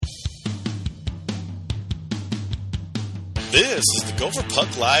This is the Gopher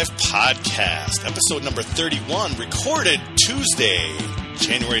Puck Live podcast, episode number 31, recorded Tuesday,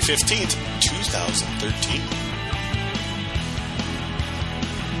 January 15th, 2013.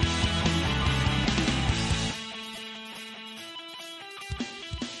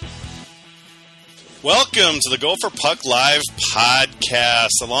 Welcome to the Gopher Puck Live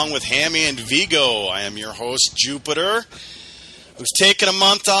podcast, along with Hammy and Vigo. I am your host, Jupiter, who's taken a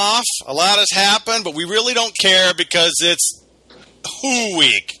month off. A lot has happened, but we really don't care because it's Who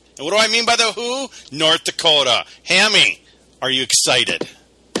Week. And what do I mean by the Who? North Dakota. Hammy, are you excited?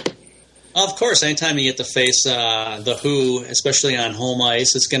 Of course. Anytime you get to face the Who, especially on home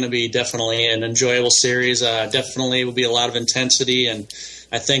ice, it's going to be definitely an enjoyable series. Definitely will be a lot of intensity, and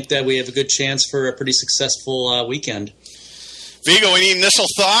I think that we have a good chance for a pretty successful weekend. Vigo, any initial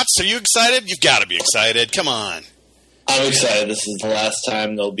thoughts? Are you excited? You've got to be excited. Come on. I'm excited. This is the last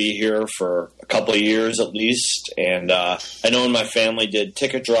time they'll be here for a couple of years at least. And I know when my family did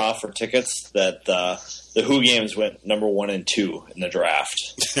ticket draw for tickets that the Who games went number 1 and 2 in the draft.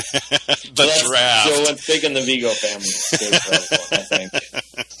 Draft. So it went big in the Vigo family, I think.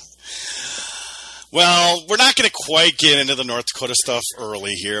 Well, we're not going to quite get into the North Dakota stuff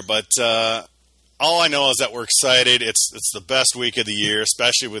early here, but all I know is that we're excited. It's the best week of the year,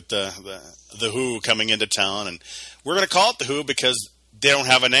 especially with the Who coming into town, and we're going to call it the Who because they don't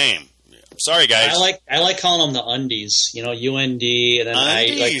have a name. Sorry, guys. I like calling them the Undies. You know, UND, and then I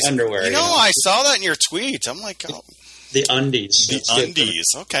like underwear. You know, I saw that in your tweet. I'm like, oh, the Undies. The Undies.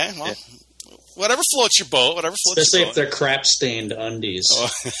 Okay, well. Yeah. Whatever floats your boat. Especially if they're crap-stained undies. Oh.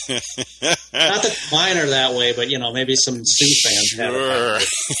 Not that mine are that way, but, you know, maybe some Sioux fans have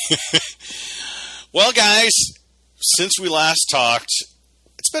it. Well, guys, since we last talked,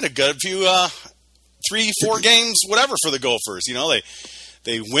 it's been a good few 3-4 games, whatever, for the Gophers. You know,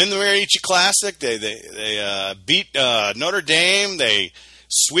 they win the Mariachi Classic. They beat Notre Dame. They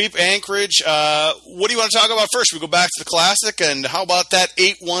sweep Anchorage. What do you want to talk about first? We go back to the Classic, and how about that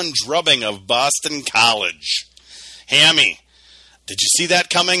 8-1 drubbing of Boston College? Hammy, did you see that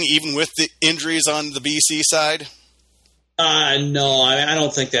coming, even with the injuries on the BC side? No, I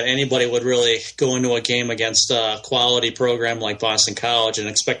don't think that anybody would really go into a game against a quality program like Boston College and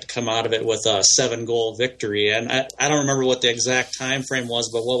expect to come out of it with a 7-goal victory. And I don't remember what the exact time frame was,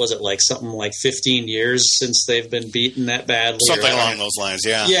 but what was it, like something like 15 years since they've been beaten that badly? Something along those lines,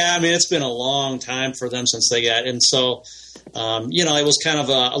 yeah. Yeah, I mean, it's been a long time for them since they got – and so, you know, it was kind of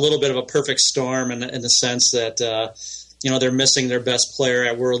a little bit of a perfect storm in the sense that you know, they're missing their best player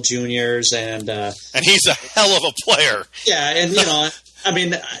at World Juniors, and he's a hell of a player. Yeah, and you know, I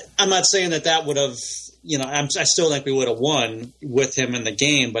mean, I'm not saying that would have, you know, I still think we would have won with him in the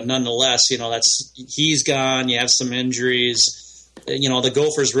game, but nonetheless, you know, he's gone. You have some injuries. You know, the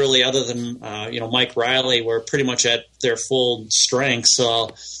Gophers really, other than you know, Mike Riley, were pretty much at their full strength.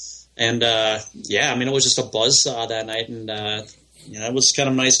 So, and yeah, I mean, it was just a buzzsaw that night, and you know, it was kind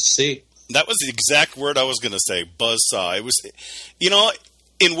of nice to see. That was the exact word I was going to say, buzzsaw. It was, you know,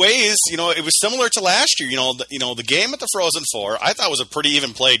 in ways, you know, it was similar to last year. You know, the game at the Frozen Four, I thought was a pretty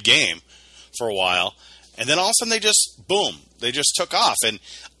even played game for a while, and then all of a sudden they just took off. And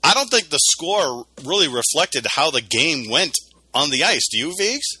I don't think the score really reflected how the game went on the ice. Do you,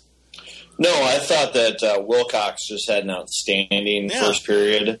 Viggs? No, I thought that Wilcox just had an outstanding first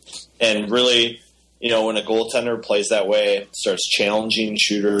period, and really, you know, when a goaltender plays that way, starts challenging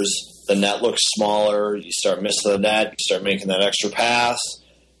shooters. The net looks smaller. You start missing the net. You start making that extra pass.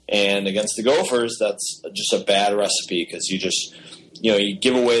 And against the Gophers, that's just a bad recipe because you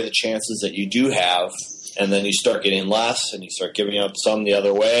give away the chances that you do have, and then you start getting less, and you start giving up some the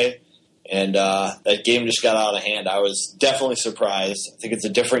other way. And that game just got out of hand. I was definitely surprised. I think it's a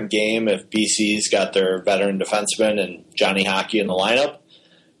different game if BC's got their veteran defenseman and Johnny Hockey in the lineup.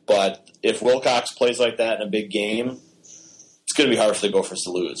 But if Wilcox plays like that in a big game, it's going to be hard for the Gophers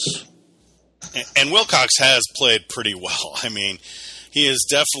to lose. And Wilcox has played pretty well. I mean, he is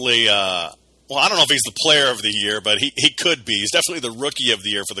definitely, well, I don't know if he's the player of the year, but he could be. He's definitely the rookie of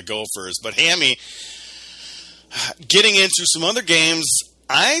the year for the Gophers. But Hammy, getting into some other games,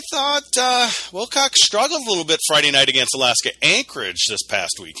 I thought Wilcox struggled a little bit Friday night against Alaska Anchorage this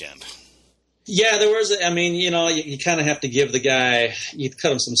past weekend. Yeah, there was. I mean, you know, you kind of have to give the guy. You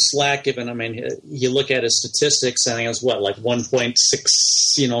cut him some slack. Given, I mean, you look at his statistics. I think it was like 1.6,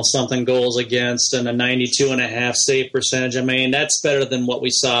 you know, something goals against, and a 92.5 save percentage. I mean, that's better than what we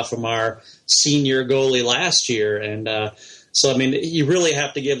saw from our senior goalie last year. And so, I mean, you really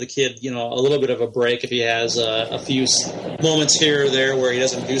have to give the kid, you know, a little bit of a break if he has a few moments here or there where he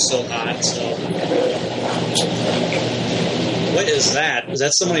doesn't do so hot. So. What is that? Is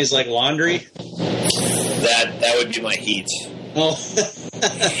that somebody's, like, laundry? That would be my Heat. Oh.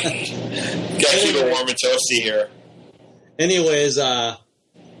 Gotta keep it warm and toasty here. Anyways,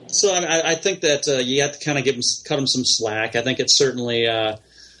 so I think that you have to kind of cut them some slack. I think it's certainly,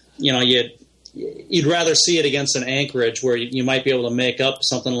 you'd rather see it against an Anchorage where you might be able to make up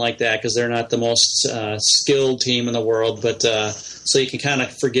something like that because they're not the most skilled team in the world. But so you can kind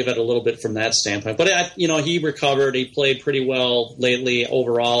of forgive it a little bit from that standpoint. But he recovered. He played pretty well lately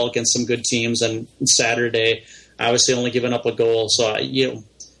overall against some good teams. And Saturday, obviously, only giving up a goal. So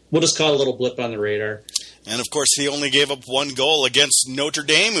we'll just call it a little blip on the radar. And, of course, he only gave up one goal against Notre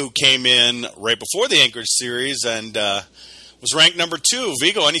Dame, who came in right before the Anchorage series and was ranked number 2.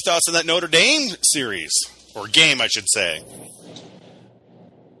 Vigo, any thoughts on that Notre Dame series? Or game, I should say.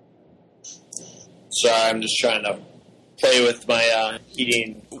 Sorry, I'm just trying to play with my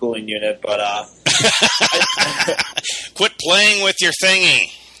heating cooling unit, but... Quit playing with your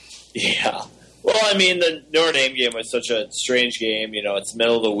thingy. Yeah. Well, I mean, the Notre Dame game was such a strange game. It's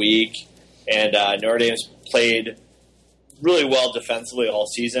middle of the week. And Notre Dame's played really well defensively all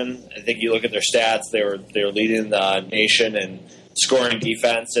season. I think you look at their stats; they were leading the nation in scoring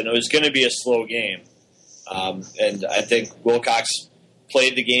defense, and it was going to be a slow game. And I think Wilcox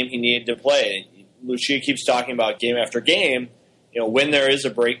played the game he needed to play. Lucia keeps talking about game after game. When there is a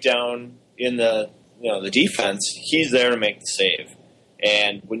breakdown in the defense, he's there to make the save.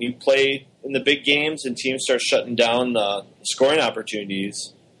 And when you play in the big games and teams start shutting down the scoring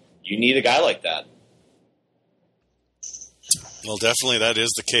opportunities, you need a guy like that. Well, definitely that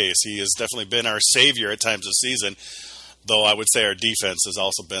is the case. He has definitely been our savior at times this season, though I would say our defense has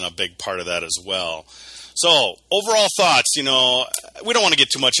also been a big part of that as well. So, overall thoughts, we don't want to get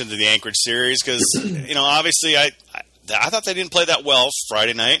too much into the Anchorage series because, obviously I thought they didn't play that well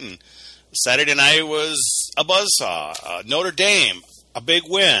Friday night, and Saturday night was a buzzsaw. Notre Dame, a big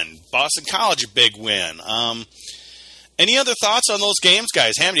win. Boston College, a big win. Any other thoughts on those games,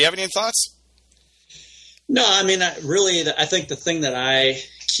 guys? Ham, do you have any thoughts? No, I mean, I think the thing that I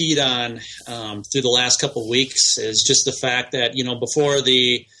keyed on through the last couple of weeks is just the fact that, before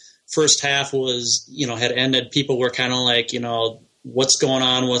the first half had ended, people were kind of like, what's going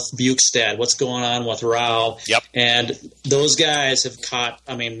on with Bukestad? What's going on with Rao? Yep. And those guys have caught,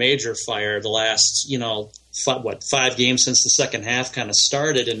 major fire the last, 5 games since the second half kind of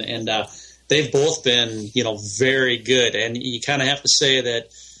started. And they've both been, very good. And you kind of have to say that,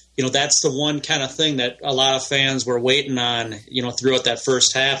 that's the one kind of thing that a lot of fans were waiting on, throughout that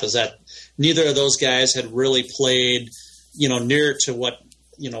first half is that neither of those guys had really played, near to what,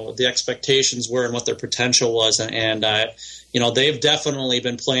 the expectations were and what their potential was. And they've definitely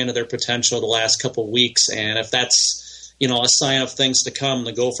been playing to their potential the last couple of weeks. And if that's, a sign of things to come,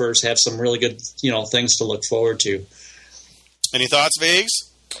 the Gophers have some really good, things to look forward to. Any thoughts, Viggs?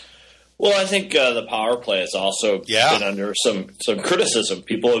 Well, I think the power play has also been under some criticism.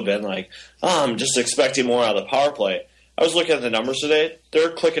 People have been like, I'm just expecting more out of the power play. I was looking at the numbers today.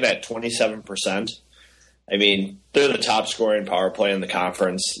 They're clicking at 27%. I mean, they're the top scoring power play in the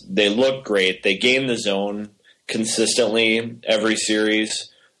conference. They look great. They game the zone consistently every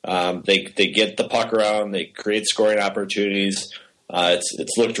series. They get the puck around. They create scoring opportunities.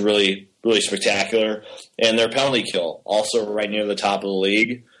 It's looked really, really spectacular. And their penalty kill, also right near the top of the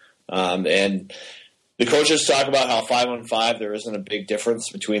league. And the coaches talk about how 5-on-5 there isn't a big difference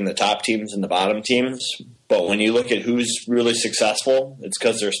between the top teams and the bottom teams. But when you look at who's really successful, it's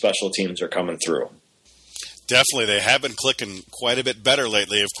because their special teams are coming through. Definitely. They have been clicking quite a bit better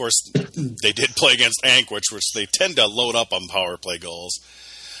lately. Of course, they did play against Anchorage, which they tend to load up on power play goals.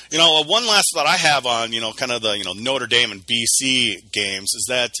 One last thought I have on, kind of the, Notre Dame and BC games is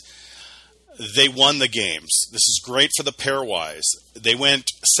that they won the games. This is great for the pairwise. They went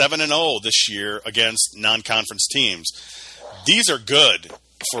 7-0 this year against non-conference teams. These are good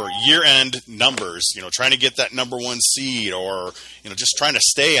for year-end numbers, trying to get that number 1 seed or, just trying to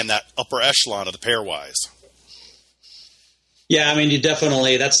stay in that upper echelon of the pairwise. Yeah, you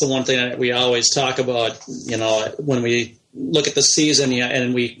definitely, that's the one thing that we always talk about, when we look at the season,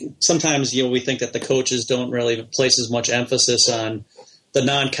 and we sometimes, we think that the coaches don't really place as much emphasis on the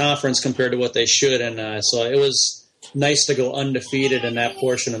non-conference compared to what they should. And so it was nice to go undefeated in that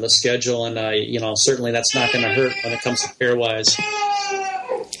portion of the schedule. And, certainly that's not going to hurt when it comes to pairwise.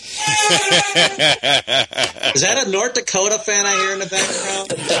 Is that a North Dakota fan I hear in the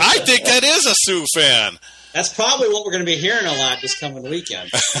background? I think that is a Sioux fan. That's probably what we're going to be hearing a lot this coming weekend.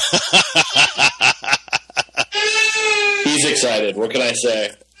 He's excited. What can I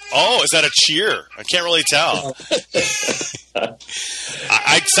say? Oh, is that a cheer? I can't really tell.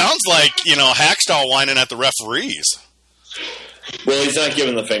 It sounds like, Hackstall whining at the referees. Well, he's not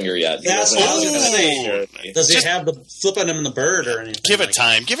giving the finger yet. That's what I was going to say. Does he have the flipping him in the bird or anything? Give it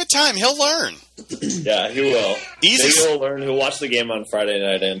time. Give it time. He'll learn. Yeah, he will. Easy. Maybe he'll learn. He'll watch the game on Friday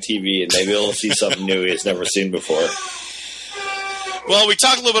night on TV, and maybe he'll see something new he's never seen before. Well, we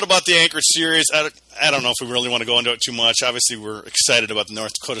talked a little bit about the Anchorage series. I don't know if we really want to go into it too much. Obviously, we're excited about the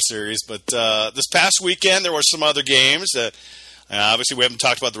North Dakota series, but this past weekend there were some other games that obviously we haven't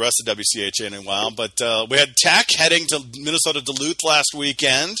talked about the rest of WCHA in a while, but we had Tech heading to Minnesota Duluth last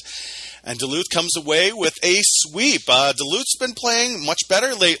weekend, and Duluth comes away with a sweep. Duluth's been playing much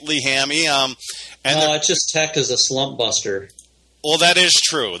better lately, Hammy. It's just Tech is a slump buster. Well, that is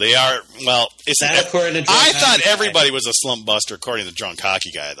true. They are. Well, according to I thought everybody was a slump buster, according to the drunk hockey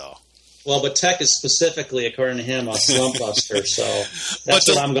guy, though. Well, but Tech is specifically, according to him, a slump buster. So that's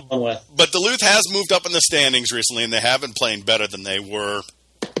what I'm going with. But Duluth has moved up in the standings recently, and they have been playing better than they were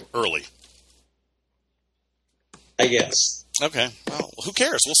early. I guess. Okay. Well, who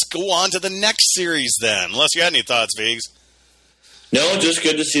cares? We'll go on to the next series then. Unless you had any thoughts, Viggs. No, just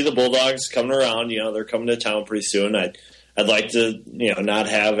good to see the Bulldogs coming around. They're coming to town pretty soon. I'd like to, not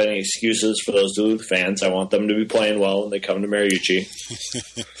have any excuses for those Duluth fans. I want them to be playing well when they come to Mariucci.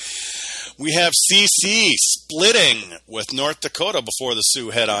 We have CC splitting with North Dakota before the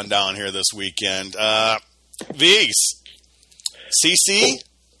Sioux head on down here this weekend. Viggs, CC?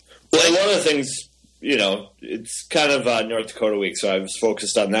 Well, one of the things, it's kind of North Dakota week, so I was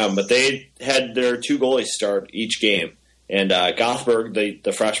focused on them. But they had their two goalies start each game. And Gothberg,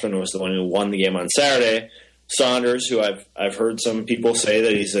 the freshman, was the one who won the game on Saturday. Saunders, who I've heard some people say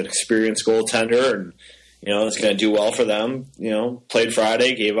that he's an experienced goaltender and, it's going to do well for them. Played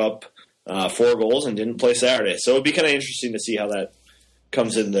Friday, gave up 4 goals and didn't play Saturday. So it'd be kind of interesting to see how that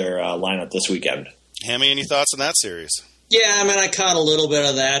comes in their lineup this weekend. Hammy, any thoughts on that series? Yeah, I caught a little bit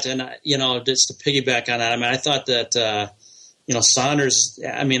of that. And, just to piggyback on that, I thought that, Saunders,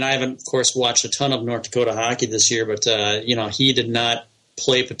 I haven't, of course, watched a ton of North Dakota hockey this year, but, he did not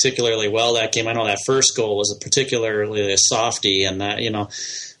play particularly well that game. I know that first goal was particularly a softie, and that, you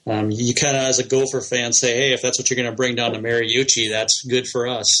kind of, as a Gopher fan, say, hey, if that's what you're going to bring down to Mariucci, that's good for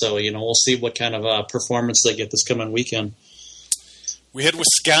us. So, we'll see what kind of performance they get this coming weekend. We had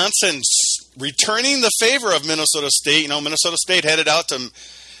Wisconsin returning the favor of Minnesota State. Minnesota State headed out to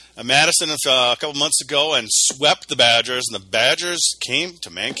Madison a couple months ago and swept the Badgers, and the Badgers came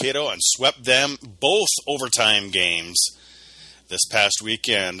to Mankato and swept them both overtime games this past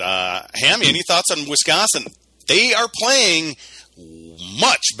weekend. Hammy, any thoughts on Wisconsin? They are playing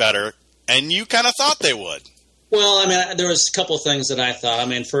much better, and you kind of thought they would. Well, there was a couple of things that I thought.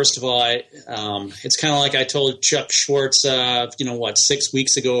 First of all, it's kind of like I told Chuck Schwartz, 6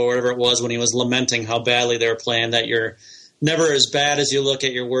 weeks ago or whatever it was, when he was lamenting how badly they were playing, that you're never as bad as you look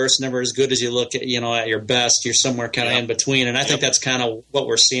at your worst, never as good as you look at, at your best. You're somewhere kind of in between, and I think that's kind of what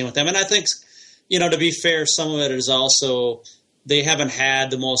we're seeing with them. And I think, to be fair, some of it is also they haven't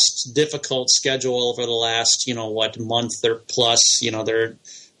had the most difficult schedule over the last, month or plus.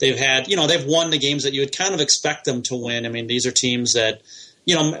 They've had, they've won the games that you would kind of expect them to win. These are teams that,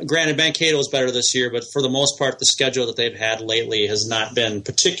 granted, Mankato is better this year, but for the most part, the schedule that they've had lately has not been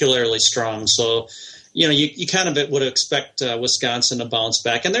particularly strong. So, you kind of would expect Wisconsin to bounce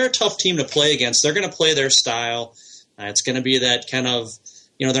back. And they're a tough team to play against. They're going to play their style. It's going to be that kind of,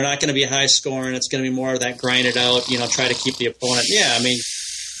 they're not going to be high scoring. It's going to be more of that grind it out, try to keep the opponent. Yeah,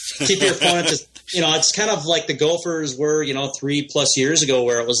 keep your opponent to, it's kind of like the Gophers were, 3+ years ago,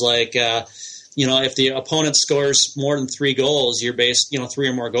 where it was like, if the opponent scores more than 3 goals, you're 3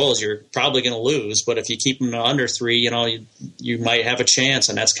 or more goals, you're probably going to lose. But if you keep them under 3, you might have a chance.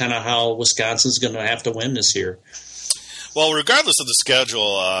 And that's kind of how Wisconsin's going to have to win this year. Well, regardless of the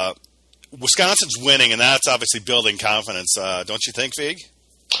schedule, Wisconsin's winning, and that's obviously building confidence. Don't you think, Vig?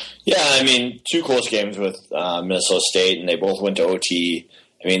 Yeah, 2 close games with Minnesota State, and they both went to OT.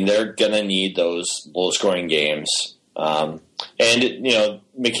 They're going to need those low-scoring games. And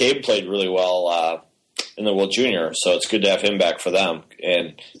McCabe played really well in the World Junior, so it's good to have him back for them.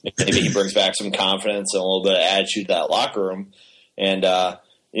 And maybe he brings back some confidence and a little bit of attitude to that locker room. And,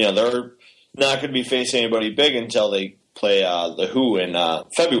 they're not going to be facing anybody big until they play the Who in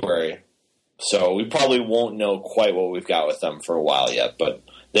February. So we probably won't know quite what we've got with them for a while yet, but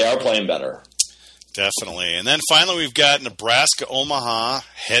they are playing better. Definitely. And then finally we've got Nebraska-Omaha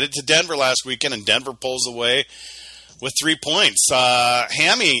headed to Denver last weekend, and Denver pulls away with 3 points.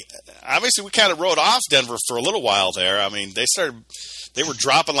 Hammy, obviously we kind of wrote off Denver for a little while there. They were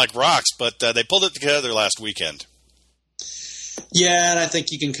dropping like rocks, but they pulled it together last weekend. Yeah, and I think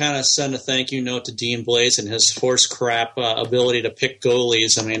you can kind of send a thank you note to Dean Blaze and his horse crap ability to pick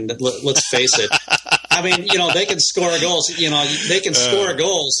goalies. Let's face it. I mean, they can score goals. They can score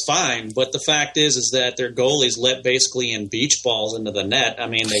goals fine, but the fact is that their goalies let basically in beach balls into the net. I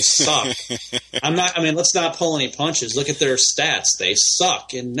mean, they suck. Let's not pull any punches. Look at their stats. They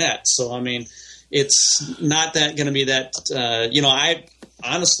suck in net. So, I mean, it's not that going to be that. I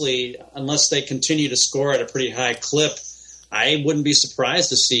honestly, unless they continue to score at a pretty high clip, I wouldn't be surprised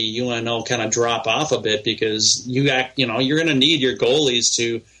to see UNO kind of drop off a bit because you're going to need your goalies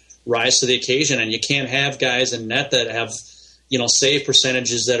to rise to the occasion, and you can't have guys in net that have, save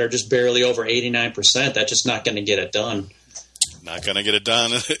percentages that are just barely over 89%. That's just not going to get it done. Not going to get it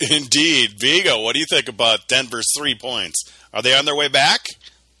done, indeed. Vigo, what do you think about Denver's 3 points? Are they on their way back?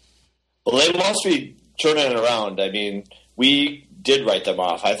 Well, they must be turning it around. I mean, we did write them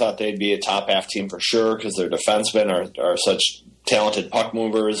off. I thought they'd be a top half team for sure because their defensemen are such talented puck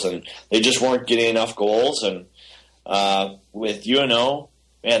movers, and they just weren't getting enough goals. And with UNO,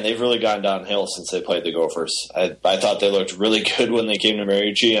 man, they've really gone downhill since they played the Gophers. I thought they looked really good when they came to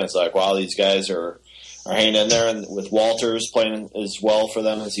Mariucci, and it's like, wow, these guys are hanging in there. And with Walters playing as well for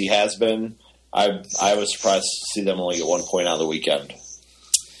them as he has been, I was surprised to see them only get 1 point on the weekend.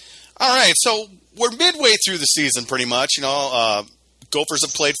 All right, so we're midway through the season pretty much. Gophers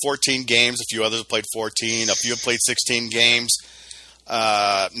have played 14 games. A few others have played 14. A few have played 16 games.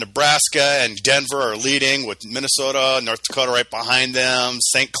 Nebraska and Denver are leading with Minnesota, North Dakota right behind them,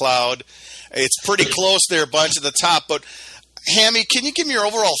 St. Cloud. It's pretty close there, a bunch at the top. But, Hammy, can you give me your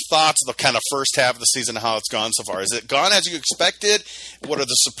overall thoughts of the kind of first half of the season and how it's gone so far? Has it gone as you expected? What are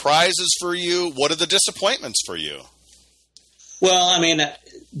the surprises for you? What are the disappointments for you? Well, I mean,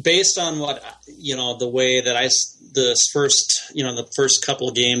 based on what, the way that the first couple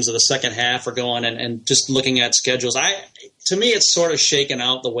of games of the second half are going and just looking at schedules, to me, it's sort of shaken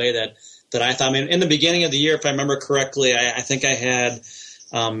out the way that I thought. I mean, in the beginning of the year, if I remember correctly, I think I had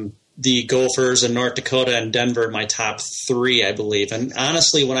the Gophers and North Dakota and Denver in my top 3, I believe. And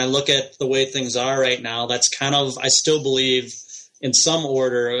honestly, when I look at the way things are right now, that's kind of, I still believe in some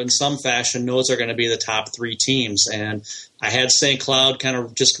order, in some fashion, those are going to be the top 3 teams. And I had St. Cloud kind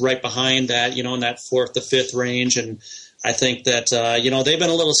of just right behind that, in that 4th to 5th range. And I think that, they've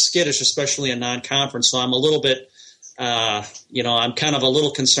been a little skittish, especially in non-conference. So I'm a little bit, I'm kind of a little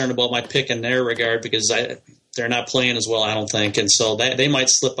concerned about my pick in their regard because they're not playing as well, I don't think. And so they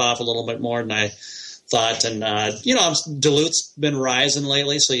might slip off a little bit more than I thought. And, Duluth's been rising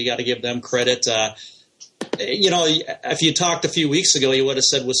lately, so you got to give them credit. If you talked a few weeks ago, you would have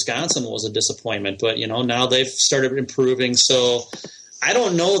said Wisconsin was a disappointment. But, now they've started improving. So I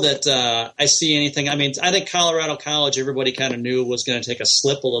don't know that I see anything. I mean, I think Colorado College, everybody kind of knew was going to take a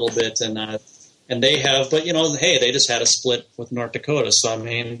slip a little bit. And they have. But, hey, they just had a split with North Dakota. So, I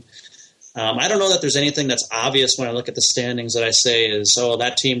mean, I don't know that there's anything that's obvious when I look at the standings that I say is,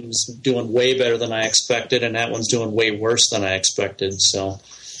 that team's doing way better than I expected, and that one's doing way worse than I expected. So,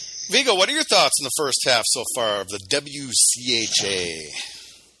 Vigo, what are your thoughts in the first half so far of the WCHA?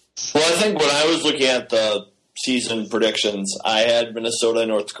 Well, I think when I was looking at the season predictions, I had Minnesota and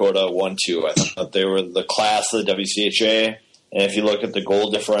North Dakota 1-2. I thought they were the class of the WCHA. And if you look at the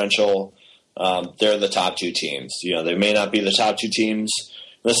goal differential, they're the top 2 teams. They may not be the top 2 teams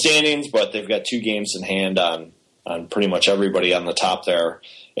in the standings, but they've got 2 games in hand on pretty much everybody on the top there.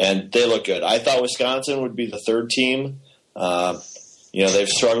 And they look good. I thought Wisconsin would be the 3rd team. They've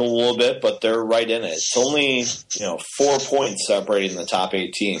struggled a little bit, but they're right in it. It's only, 4 points separating the top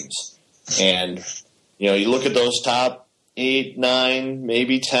 8 teams. And, you look at those top 8, 9,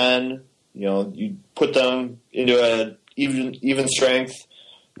 maybe 10, you put them into an even strength,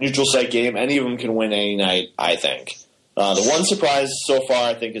 neutral site game. Any of them can win any night, I think. The one surprise so far,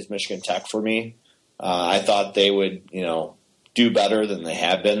 I think, is Michigan Tech for me. I thought they would, do better than they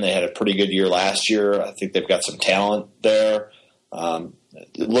have been. They had a pretty good year last year. I think they've got some talent there. A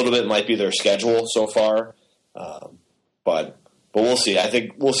little bit might be their schedule so far, but we'll see. I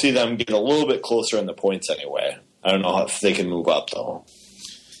think we'll see them get a little bit closer in the points anyway. I don't know if they can move up, though.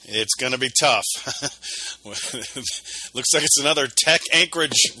 It's going to be tough. Looks like it's another Tech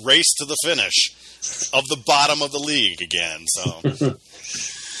Anchorage race to the finish of the bottom of the league again. So,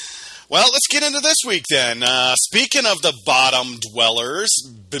 well, let's get into this week then. Speaking of the bottom dwellers,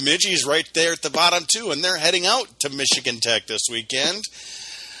 Bemidji's right there at the bottom too, and they're heading out to Michigan Tech this weekend.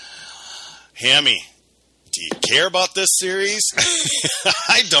 Hammy, do you care about this series?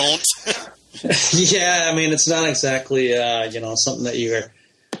 I don't. Yeah, I mean, it's not exactly something that you're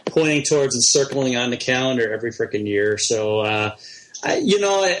pointing towards and circling on the calendar every freaking year. So, I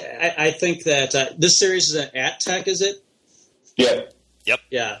think that this series is at Tech, is it? Yeah. Yep.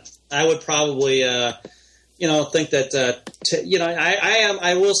 Yeah. I would probably, think that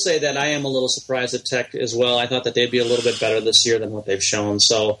I will say that I am a little surprised at Tech as well. I thought that they'd be a little bit better this year than what they've shown.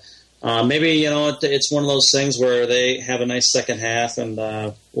 So maybe it's one of those things where they have a nice second half, and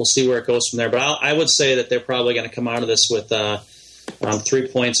we'll see where it goes from there. But I would say that they're probably going to come out of this with 3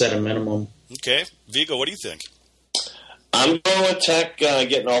 points at a minimum. Okay, Vigo, what do you think? I'm going with Tech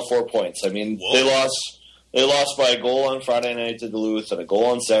getting all 4 points. I mean, They lost by a goal on Friday night to Duluth and a goal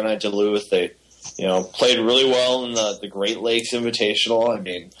on Saturday night to Duluth. They played really well in the Great Lakes Invitational. I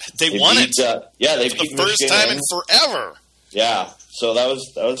mean, they won it. They for beat the first Michigan time in forever. Yeah, so that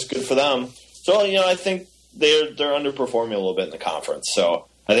was good for them. So I think they're underperforming a little bit in the conference. So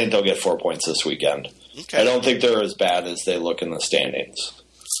I think they'll get 4 points this weekend. Okay. I don't think they're as bad as they look in the standings.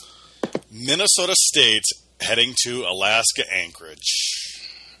 Minnesota State heading to Alaska Anchorage.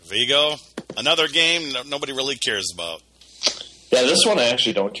 Vigo, another game nobody really cares about. Yeah, this one I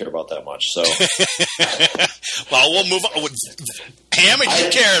actually don't care about that much. So, well, we'll move on. Hammy, you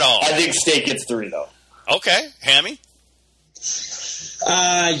care at all? I think State gets 3 though. Okay, Hammy.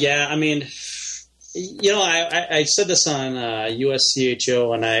 Yeah, I mean, I said this on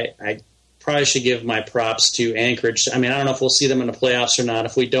USCHO, and I probably should give my props to Anchorage. I mean, I don't know if we'll see them in the playoffs or not.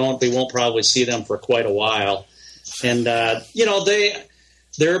 If we don't, we won't probably see them for quite a while. And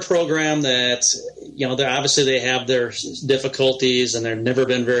they're a program that they have their difficulties, and they've never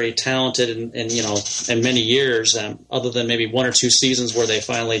been very talented in many years, other than maybe 1 or 2 seasons where they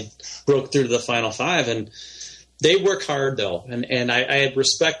finally broke through to the Final Five. And they work hard, though, and I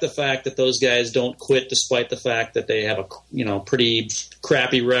respect the fact that those guys don't quit, despite the fact that they have a pretty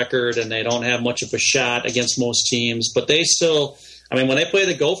crappy record and they don't have much of a shot against most teams. But they still, I mean, when they play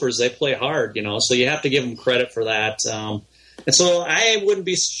the Gophers, they play hard, so you have to give them credit for that. And so I wouldn't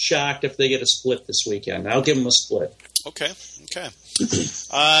be shocked if they get a split this weekend. I'll give them a split. Okay.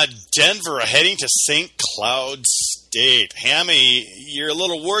 Denver heading to St. Cloud State. Hammy, you're a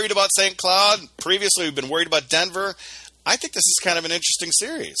little worried about St. Cloud. Previously, we've been worried about Denver. I think this is kind of an interesting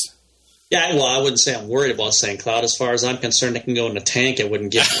series. Yeah, well, I wouldn't say I'm worried about St. Cloud. As far as I'm concerned, it can go in a tank. I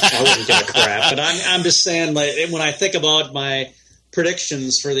wouldn't give a crap. But I'm just saying, like, when I think about my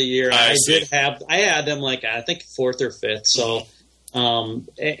predictions for the year, I had them I think 4th or 5th. So,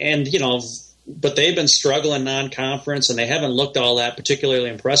 but they've been struggling non-conference, and they haven't looked all that particularly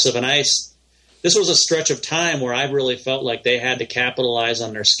impressive. And this was a stretch of time where I really felt like they had to capitalize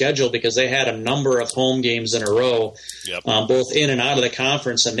on their schedule, because they had a number of home games in a row, both in and out of the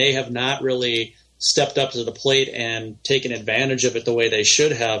conference, and they have not really stepped up to the plate and taken advantage of it the way they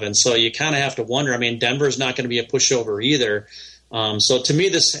should have. And so you kind of have to wonder. I mean, Denver's not going to be a pushover either. So to me,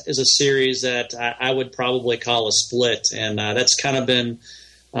 this is a series that I would probably call a split, and that's kind of been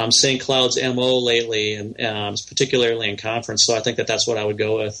St. Cloud's MO lately, and particularly in conference. So I think that's what I would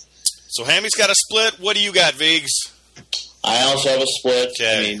go with. So Hammy's got a split. What do you got, Viggs? I also have a split.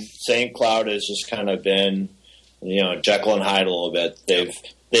 Okay. I mean, St. Cloud has just kind of been, Jekyll and Hyde a little bit.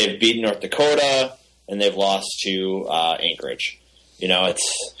 They've beaten North Dakota, and they've lost to Anchorage.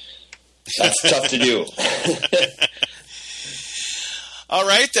 That's tough to do. All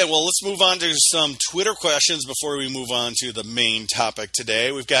right, then. Well, let's move on to some Twitter questions before we move on to the main topic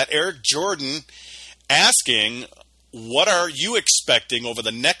today. We've got Eric Jordan asking, what are you expecting over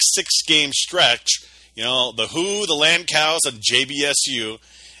the next 6-game stretch? The Who, the Land Cows, and JBSU,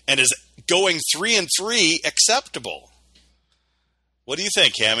 and is going 3-3 acceptable? What do you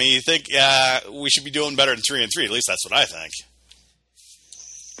think, Hammy? You think we should be doing better than 3-3? At least that's what I think.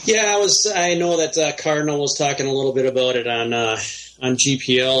 Yeah, I know that Cardinal was talking a little bit about it on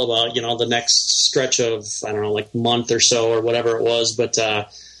GPL about the next stretch of month or so or whatever it was. But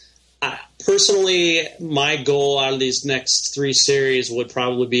personally, my goal out of these next 3 series would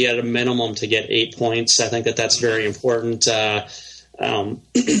probably be at a minimum to get 8 points. I think that's very important. I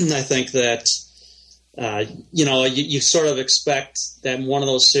think that you sort of expect that one of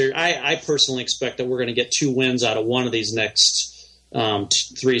those series. I personally expect that we're going to get 2 wins out of one of these next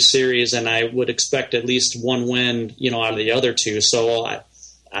 3 series, and I would expect at least 1 win, out of the other 2. So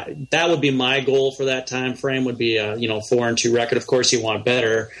that would be my goal for that time frame. Would be a 4-2 record. Of course, you want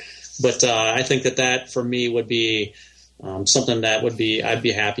better, but I think that for me would be something that I'd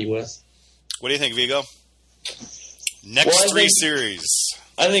be happy with. What do you think, Vigo? Next 3 series.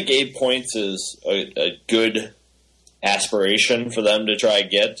 I think 8 points is a good aspiration for them to try to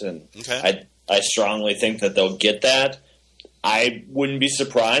get, and okay. I strongly think that they'll get that. I wouldn't be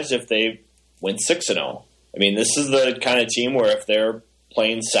surprised if they went 6-0. I mean, this is the kind of team where if they're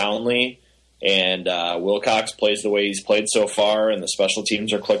playing soundly and Wilcox plays the way he's played so far and the special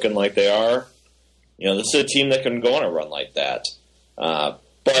teams are clicking like they are, this is a team that can go on a run like that.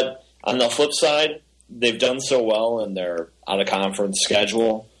 But on the flip side, they've done so well in their out-of-conference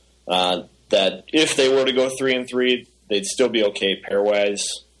schedule that if they were to go 3-3, they'd still be okay pairwise,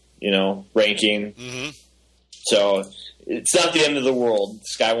 ranking. Mm-hmm. So it's not the end of the world. The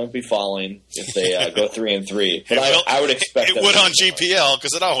sky won't be falling if they go 3-3. But I would expect it would on GPL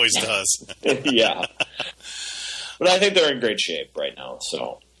because it always does. Yeah, but I think they're in great shape right now.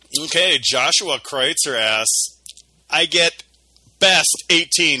 So okay, Joshua Kreutzer asks, I get best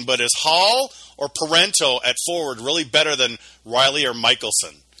 18, but is Hall or Parento at forward really better than Riley or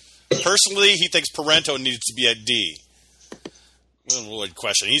Michelson? Personally, he thinks Parento needs to be at D. Good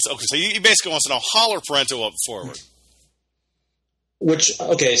question. So he basically wants to know Hall or Parento up forward.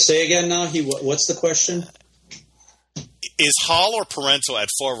 Say again now. What's the question? Is Hall or Parento at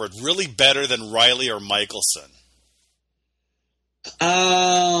forward really better than Riley or Michelson?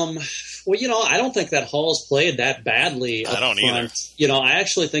 Well, I don't think that Hall's played that badly. I don't either. I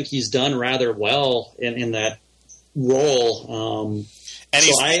actually think he's done rather well in that role.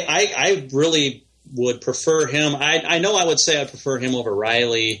 I really would prefer him. I know I would say I'd prefer him over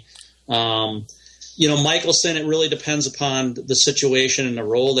Riley. Michelson, it really depends upon the situation and the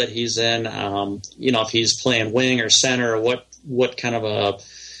role that he's in. If he's playing wing or center, or what kind of a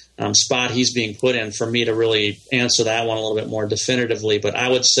spot he's being put in for me to really answer that one a little bit more definitively. But I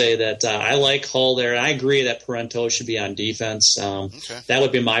would say that I like Hull there. I agree that Parento should be on defense. Okay. That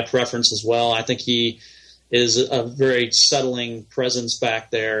would be my preference as well. I think he is a very settling presence back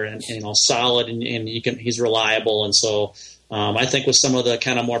there and solid and he's reliable. And so I think with some of the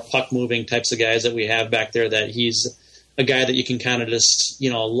kind of more puck-moving types of guys that we have back there, that he's a guy that you can kind of just,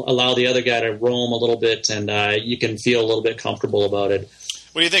 allow the other guy to roam a little bit and you can feel a little bit comfortable about it.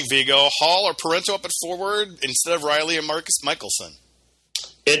 What do you think, Vigo? Hall or Parento up at forward instead of Riley and Marcus Michelson?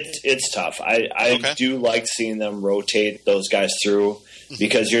 It's tough. I do like seeing them rotate those guys through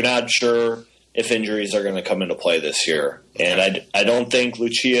because you're not sure if injuries are going to come into play this year. And I don't think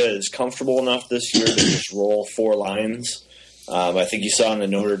Lucia is comfortable enough this year to just roll four lines. I think you saw in the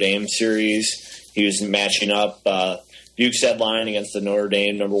Notre Dame series, he was matching up Whioux's line against the Notre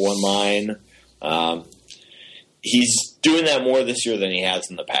Dame number one line. He's doing that more this year than he has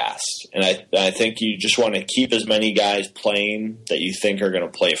in the past. And I think you just want to keep as many guys playing that you think are going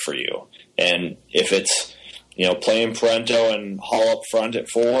to play for you. And if it's, playing Parento and Hall up front at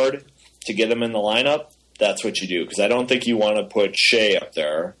forward to get them in the lineup, that's what you do. Because I don't think you want to put Shea up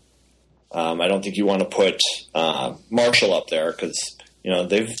there. I don't think you want to put Marshall up there because,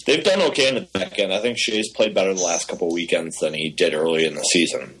 they've done okay in the back end. I think Shea's played better the last couple of weekends than he did early in the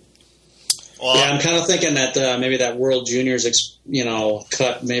season. Well, yeah, I'm kind of thinking that maybe that World Juniors,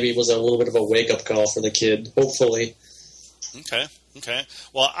 cut maybe was a little bit of a wake-up call for the kid, hopefully. Okay.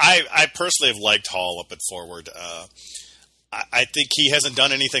 Well, I personally have liked Hall up at forward. I think he hasn't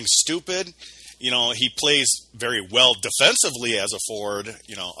done anything stupid. He plays very well defensively as a forward,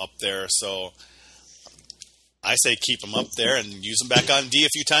 up there. So I say keep him up there and use him back on D a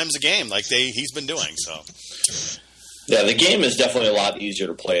few times a game like he's been doing. So. Yeah, the game is definitely a lot easier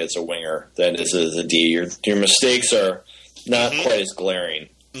to play as a winger than it is as a D. Your mistakes are not quite as glaring.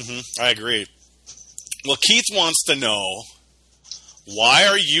 I agree. Well, Keith wants to know, why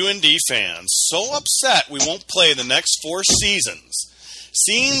are UND fans so upset we won't play the next 4 seasons?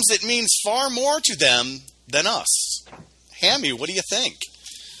 Seems it means far more to them than us. Hammy, what do you think?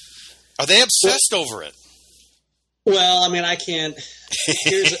 Are they obsessed over it? Well, I can't.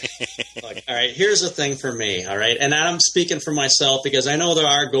 Here's the thing for me, all right? And I'm speaking for myself because I know there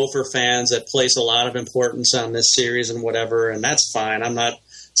are Gopher fans that place a lot of importance on this series and whatever, and that's fine. I'm not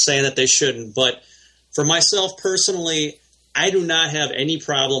saying that they shouldn't. But for myself personally, I do not have any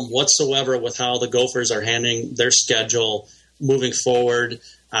problem whatsoever with how the Gophers are handling their schedule moving forward.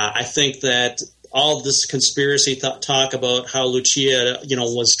 I think that all this conspiracy talk about how Lucia,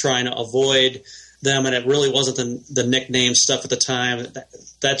 was trying to avoid them, and it really wasn't the nickname stuff at the time.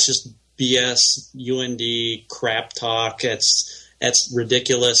 That's just BS, UND crap talk. It's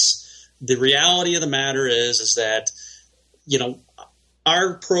ridiculous. The reality of the matter is that,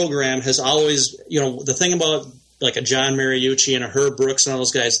 our program has always, the thing about like a John Mariucci and a Herb Brooks and all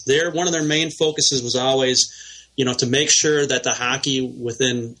those guys, one of their main focuses was always, to make sure that the hockey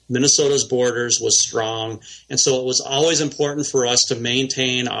within Minnesota's borders was strong. And so it was always important for us to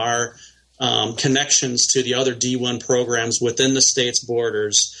maintain our connections to the other D1 programs within the state's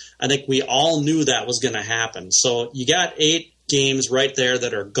borders. I think we all knew that was going to happen. So you got 8 games right there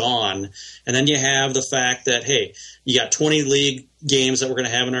that are gone. And then you have the fact that, hey, you got 20 league games that we're going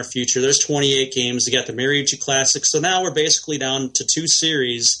to have in our future. There's 28 games. You got the Mariucci Classic. So now we're basically down to 2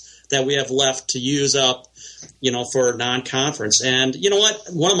 series that we have left to use up, for non-conference. And you know what?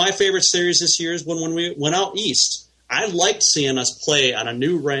 One of my favorite series this year is when we went out east. I liked seeing us play on a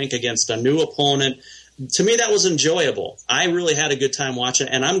new rank against a new opponent. To me, that was enjoyable. I really had a good time watching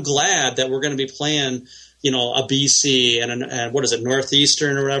it, and I'm glad that we're going to be playing, a BC and what is it,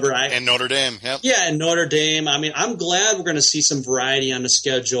 Northeastern or whatever. And Notre Dame, yep. Yeah, and Notre Dame. I mean, I'm glad we're going to see some variety on the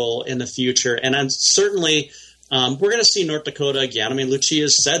schedule in the future, and I'm certainly we're going to see North Dakota again. I mean, Lucia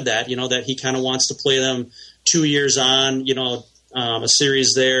has said that, that he kind of wants to play them 2 years on, a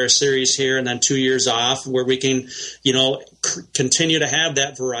series there, a series here, and then 2 years off where we can, continue to have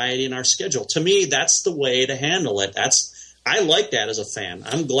that variety in our schedule. To me, that's the way to handle it. I like that as a fan.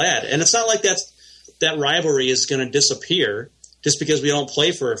 I'm glad. And it's not like that rivalry is going to disappear just because we don't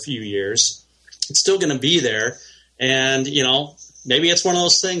play for a few years. It's still going to be there. And, maybe it's one of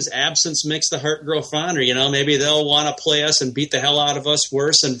those things, absence makes the heart grow fonder. Maybe they'll want to play us and beat the hell out of us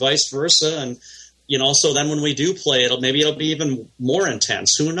worse and vice versa. And, so then when we do play, it'll be even more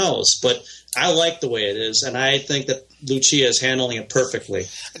intense. Who knows? But I like the way it is, and I think that Lucia is handling it perfectly.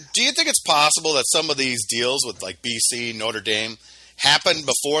 Do you think it's possible that some of these deals with like BC, Notre Dame happened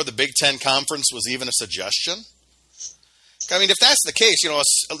before the Big Ten Conference was even a suggestion? I mean, if that's the case,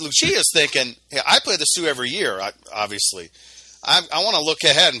 Lucia's thinking, hey, I play the Sioux every year, obviously. I want to look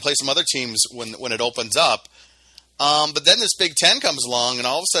ahead and play some other teams when it opens up. But then this Big Ten comes along, and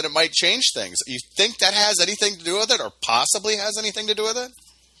all of a sudden it might change things. You think that has anything to do with it, or possibly has anything to do with it?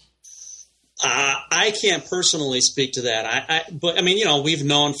 I can't personally speak to that. But we've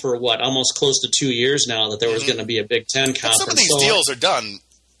known for almost close to 2 years now that there was going to be a Big Ten conference. But some of these deals are done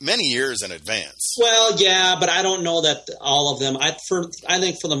many years in advance. Well, yeah, but I don't know that all of them. I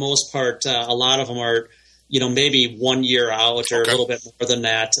think for the most part, a lot of them are, maybe 1 year out or a little bit more than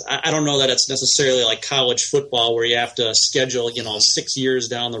that. I don't know that it's necessarily like college football where you have to schedule, 6 years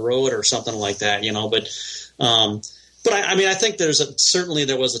down the road or something like that, But I think there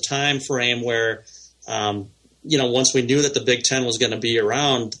was a time frame where, once we knew that the Big Ten was going to be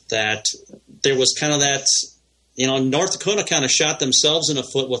around, that there was kind of that, North Dakota kind of shot themselves in the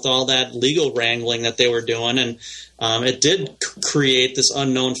foot with all that legal wrangling that they were doing. And it did create this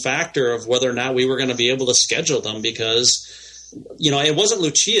unknown factor of whether or not we were going to be able to schedule them because, it wasn't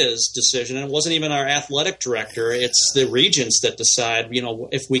Lucia's decision. And it wasn't even our athletic director. It's the regents that decide,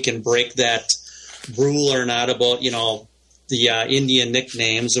 if we can break that rule or not about, the Indian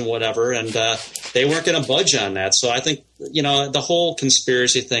nicknames and whatever. And they weren't going to budge on that. So I think, the whole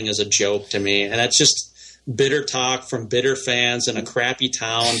conspiracy thing is a joke to me. And it's just bitter talk from bitter fans in a crappy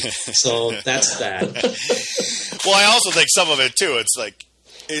town. So that's that. Well, I also think some of it too. It's like,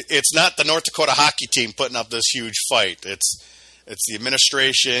 it's not the North Dakota hockey team putting up this huge fight. It's the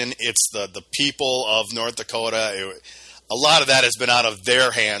administration. It's the people of North Dakota. A lot of that has been out of their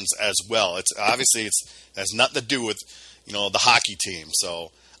hands as well. It has nothing to do with, the hockey team.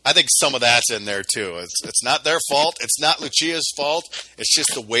 So I think some of that's in there too. It's not their fault. It's not Lucia's fault. It's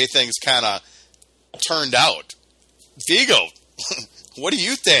just the way things kind of turned out. Vigo, what do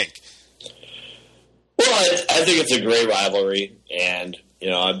you think? Well, I think it's a great rivalry, and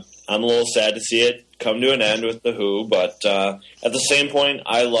I'm a little sad to see it come to an end with the Who, but at the same point,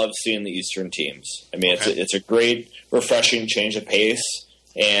 I love seeing the Eastern teams. I mean, it's a great, refreshing change of pace,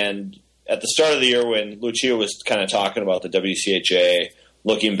 and at the start of the year when Lucia was kind of talking about the WCHA,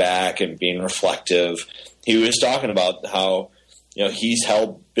 looking back and being reflective, he was talking about how he's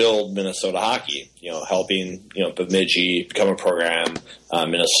helped build Minnesota hockey, helping, Bemidji become a program,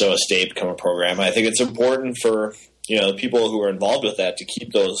 Minnesota State become a program. I think it's important for, the people who are involved with that to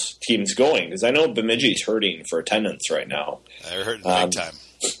keep those teams going. Because I know Bemidji's hurting for attendance right now. They're hurting big time.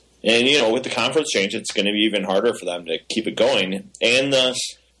 And, with the conference change, it's going to be even harder for them to keep it going. And,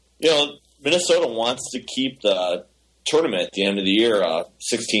 Minnesota wants to keep the tournament at the end of the year, a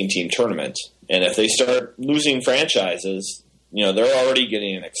 16-team tournament. And if they start losing franchises, they're already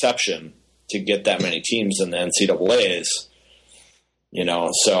getting an exception to get that many teams in the NCAAs.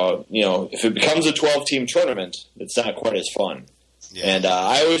 So, if it becomes a 12-team tournament, it's not quite as fun. Yeah. And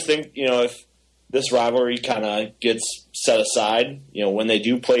I always think, if this rivalry kind of gets set aside, when they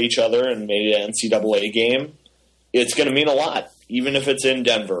do play each other in maybe an NCAA game, it's going to mean a lot, even if it's in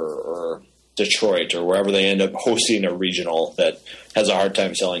Denver or Detroit or wherever they end up hosting a regional that has a hard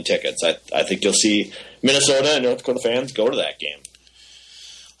time selling tickets. I think you'll see Minnesota and North Dakota fans go to that game.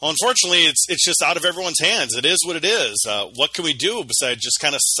 Well, unfortunately, it's just out of everyone's hands. It is what it is. What can we do besides just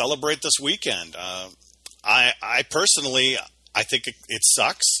kind of celebrate this weekend? I personally, I think it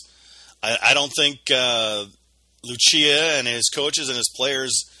sucks. I don't think Lucia and his coaches and his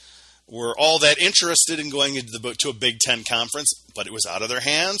players were all that interested in going to a Big Ten conference, but it was out of their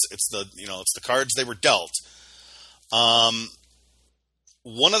hands. It's the cards they were dealt.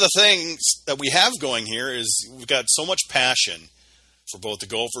 One of the things that we have going here is we've got so much passion for both the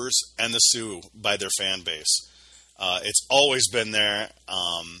Gophers and the Sioux by their fan base. It's always been there.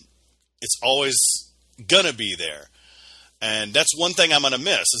 It's always gonna be there, and that's one thing I'm gonna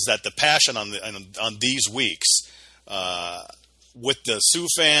miss is that the passion on these weeks with the Sioux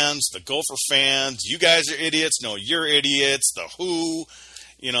fans, the Gopher fans. You guys are idiots. No, you're idiots. The Who,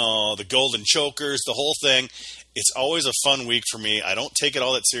 the Golden Chokers, the whole thing. It's always a fun week for me. I don't take it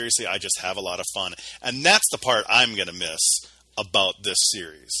all that seriously. I just have a lot of fun, and that's the part I'm gonna miss about this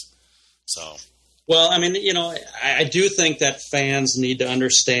series. So. Well, I mean, I do think that fans need to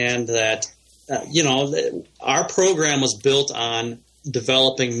understand that, our program was built on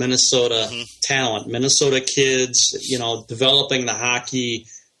developing Minnesota talent, Minnesota kids, developing the hockey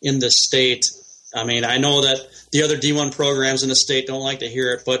in the state. I mean, I know that the other D1 programs in the state don't like to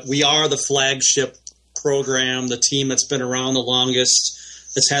hear it, but we are the flagship program, the team that's been around the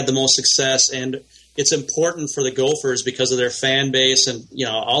longest, that's had the most success, and it's important for the Gophers because of their fan base and,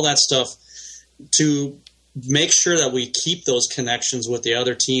 all that stuff, to make sure that we keep those connections with the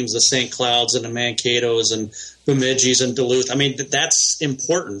other teams, the St. Clouds and the Mankato's and Bemidji's and Duluth. I mean, that's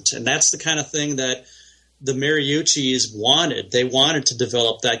important, and that's the kind of thing that the Mariucci's wanted. They wanted to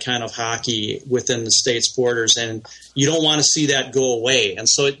develop that kind of hockey within the state's borders, and you don't want to see that go away. And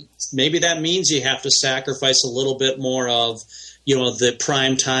so maybe that means you have to sacrifice a little bit more of, the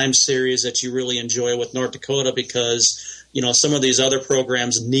prime time series that you really enjoy with North Dakota because some of these other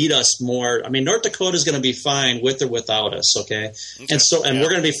programs need us more. I mean, North Dakota is going to be fine with or without us, okay? And we're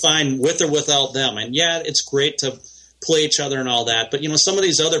going to be fine with or without them. And yeah, it's great to play each other and all that, but some of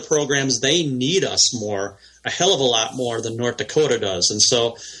these other programs, they need us more, a hell of a lot more than North Dakota does. And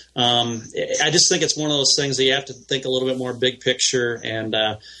so I just think it's one of those things that you have to think a little bit more big picture, and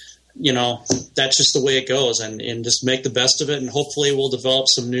that's just the way it goes, and just make the best of it, and hopefully we'll develop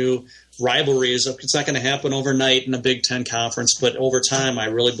some new rivalries. It's not going to happen overnight in a Big Ten conference, but over time, I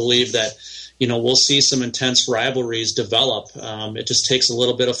really believe that, we'll see some intense rivalries develop. It just takes a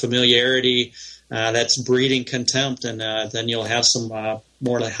little bit of familiarity that's breeding contempt, and then you'll have some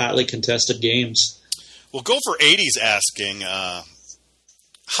more hotly contested games. Well, Gopher 80's asking,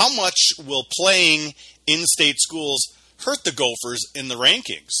 how much will playing in-state schools hurt the Gophers in the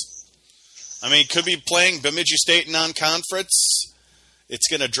rankings? I mean, could be playing Bemidji State non-conference. It's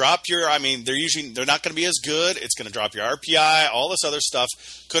going to drop they're not going to be as good. It's going to drop your RPI, all this other stuff.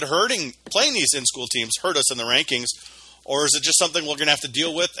 Could playing these in-school teams hurt us in the rankings, or is it just something we're going to have to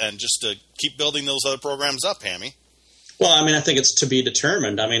deal with and just to keep building those other programs up, Hammy? Well, I mean, I think it's to be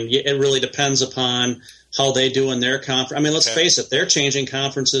determined. I mean, it really depends upon how they do in their conference. I mean, let's face it, they're changing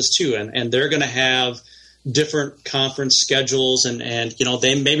conferences too, and they're going to have different conference schedules, and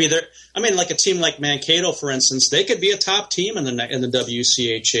like a team like Mankato, for instance, they could be a top team in the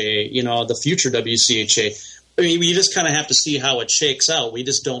WCHA, the future WCHA. I mean, we just kind of have to see how it shakes out. We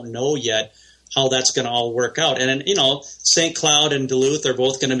just don't know yet how that's going to all work out. And St. Cloud and Duluth are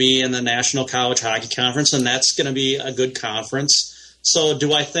both going to be in the National College Hockey Conference, and that's going to be a good conference. So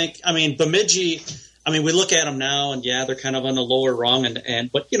do I think? I mean, Bemidji. I mean, we look at them now, and yeah, they're kind of on the lower rung,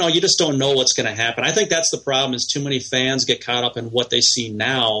 but you just don't know what's going to happen. I think that's the problem: is too many fans get caught up in what they see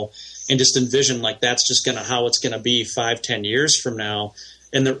now and just envision like that's just how it's going to be 5-10 years from now.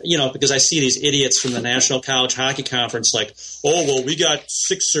 And because I see these idiots from the National College Hockey Conference, like, oh well, we got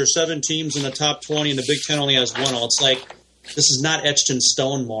 6 or 7 teams in the top 20, and the Big Ten only has 1. Well, it's like this is not etched in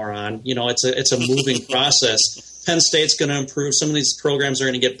stone, moron. It's a moving process. Penn State's going to improve. Some of these programs are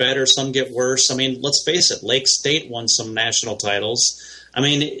going to get better. Some get worse. I mean, let's face it. Lake State won some national titles. I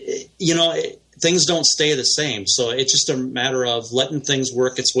mean, things don't stay the same. So it's just a matter of letting things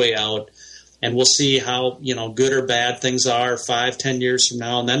work its way out. And we'll see how, good or bad things are 5-10 years from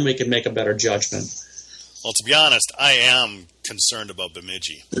now. And then we can make a better judgment. Well, to be honest, I am concerned about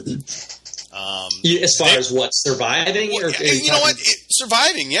Bemidji. As far as what, surviving? Well,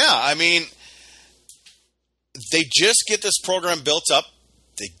 surviving, yeah. I mean, they just get this program built up.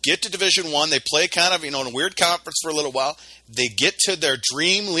 They get to Division I. They play kind of, in a weird conference for a little while. They get to their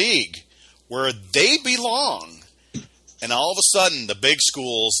dream league where they belong. And all of a sudden, the big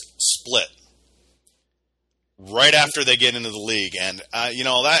schools split right after they get into the league. And,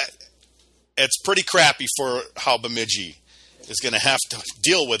 it's pretty crappy for how Bemidji is going to have to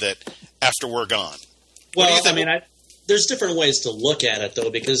deal with it after we're gone. Well, there's different ways to look at it, though,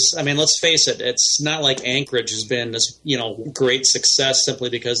 because, let's face it, it's not like Anchorage has been this, great success simply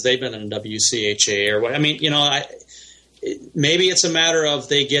because they've been in WCHA or what. maybe it's a matter of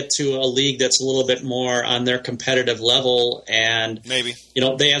they get to a league that's a little bit more on their competitive level, and maybe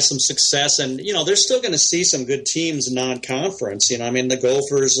they have some success, and they're still going to see some good teams non-conference. I mean, the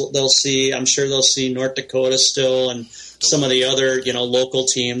Gophers, I'm sure they'll see North Dakota still, and some of the other local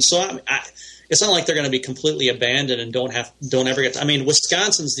teams. So it's not like they're going to be completely abandoned and don't ever get. I mean,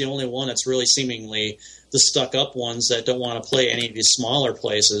 Wisconsin's the only one that's really seemingly the stuck-up ones that don't want to play any of these smaller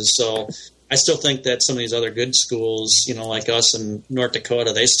places. So I still think that some of these other good schools, like us in North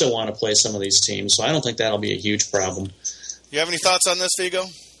Dakota, they still want to play some of these teams. So I don't think that'll be a huge problem. You have any thoughts on this, Vigo?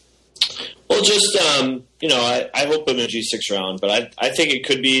 Well, just, I hope Bemidji sticks around, but I think it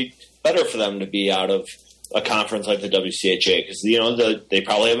could be better for them to be out of a conference like the WCHA because, they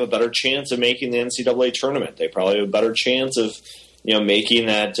probably have a better chance of making the NCAA tournament. They probably have a better chance of, making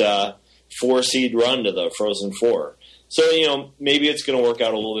that 4-seed run to the Frozen Four. So, maybe it's going to work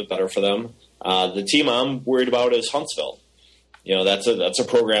out a little bit better for them. The team I'm worried about is Huntsville. That's a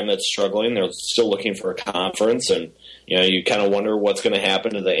program that's struggling. They're still looking for a conference, and you kind of wonder what's going to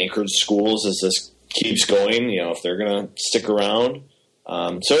happen to the anchored schools as this keeps going. If they're going to stick around.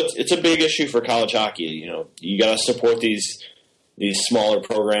 So it's a big issue for college hockey. You got to support these smaller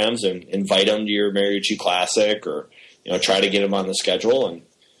programs and invite them to your Mariucci Classic, or try to get them on the schedule, and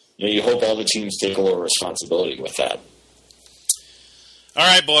you hope all the teams take a little responsibility with that. All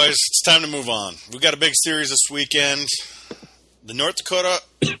right, boys, it's time to move on. We've got a big series this weekend. The North Dakota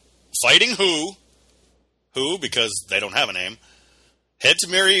Fighting Who, because they don't have a name, head to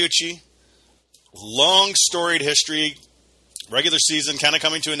Mariucci. Long storied history, regular season kind of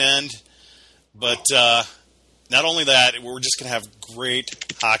coming to an end. But not only that, we're just going to have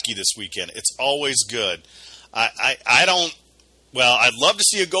great hockey this weekend. It's always good. I'd love to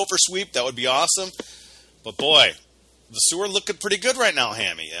see a Gopher sweep. That would be awesome. But boy, the Sewer looking pretty good right now,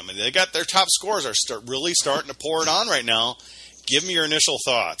 Hammy. I mean, they got their top scorers are really starting to pour it on right now. Give me your initial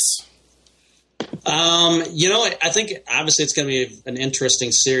thoughts. I think obviously it's going to be an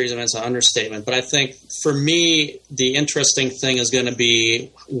interesting series. I mean, it's an understatement, but I think for me, the interesting thing is going to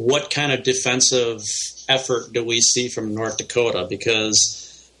be what kind of defensive effort do we see from North Dakota?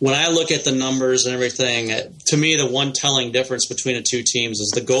 Because when I look at the numbers and everything, to me, the one telling difference between the two teams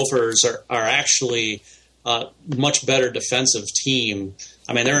is the Gophers are actually much better defensive team.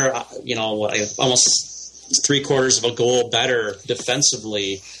 I mean, they're almost 3/4 of a goal better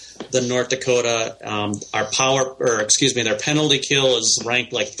defensively than North Dakota. Their penalty kill is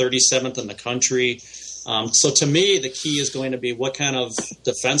ranked like 37th in the country. So to me, the key is going to be what kind of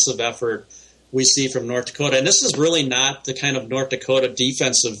defensive effort we see from North Dakota. And this is really not the kind of North Dakota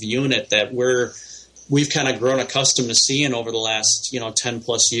defensive unit that we've kind of grown accustomed to seeing over the last 10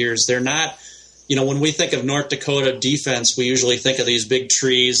 plus years. They're not. When we think of North Dakota defense, we usually think of these big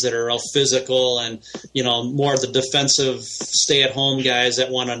trees that are all physical and, more of the defensive stay-at-home guys that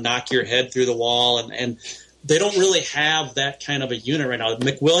want to knock your head through the wall. And they don't really have that kind of a unit right now.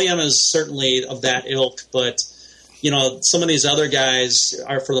 McWilliam is certainly of that ilk, but, some of these other guys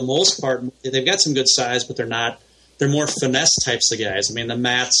are, for the most part, they've got some good size, but they're more finesse types of guys. I mean, the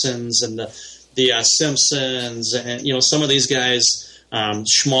Matsons and the Simpsons and, some of these guys –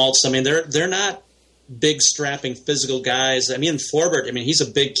 Schmaltz, I mean, they're not big, strapping, physical guys. I mean, Forbert, he's a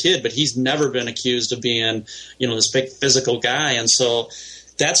big kid, but he's never been accused of being, this big physical guy. And so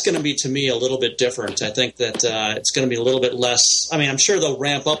that's going to be, to me, a little bit different. I think that it's going to be a little bit less. I mean, I'm sure they'll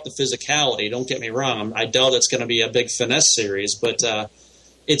ramp up the physicality. Don't get me wrong. I doubt it's going to be a big finesse series, but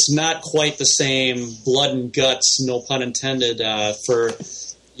it's not quite the same blood and guts, no pun intended, for,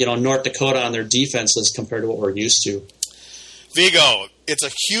 North Dakota on their defenses compared to what we're used to. Vigo, it's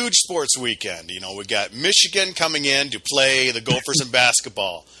a huge sports weekend. We got Michigan coming in to play the Gophers in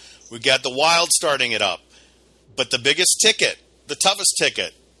basketball. We got the Wild starting it up. But the biggest ticket, the toughest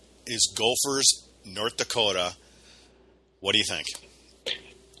ticket, is Gophers, North Dakota. What do you think?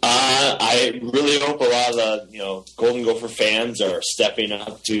 I really hope a lot of the Golden Gopher fans are stepping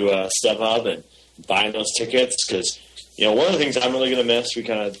up to step up and buying those tickets because one of the things I'm really going to miss,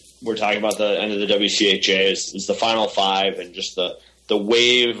 we're talking about the end of the WCHA, is the Final Five and just the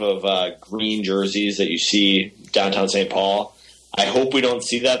wave of green jerseys that you see downtown St. Paul. I hope we don't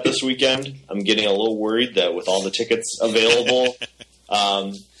see that this weekend. I'm getting a little worried that with all the tickets available,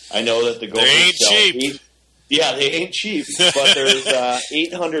 I know that the Gophers ain't cheap. Yeah, they ain't cheap, but there's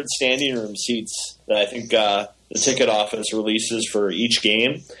 800 standing room seats that I think the ticket office releases for each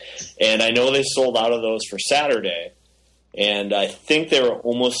game, and I know they sold out of those for Saturday. And I think they were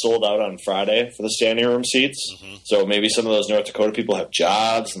almost sold out on Friday for the standing room seats. Mm-hmm. So maybe some of those North Dakota people have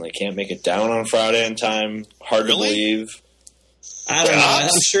jobs and they can't make it down on Friday in time. Hard to believe. I don't know. I'm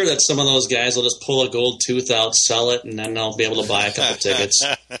sure that some of those guys will just pull a gold tooth out, sell it, and then they'll be able to buy a couple tickets.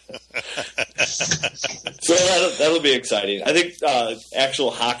 So that'll be exciting. I think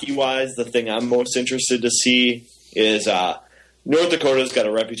actual hockey-wise, the thing I'm most interested to see is North Dakota's got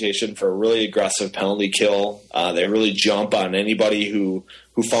a reputation for a really aggressive penalty kill. They really jump on anybody who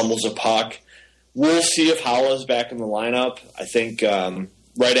fumbles a puck. We'll see if Howla's back in the lineup. I think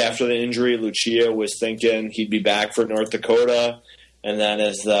right after the injury, Lucia was thinking he'd be back for North Dakota. And then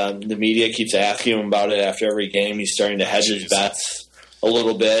as the media keeps asking him about it after every game, he's starting to hedge his bets a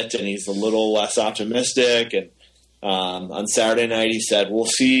little bit, and he's a little less optimistic. And on Saturday night, he said, we'll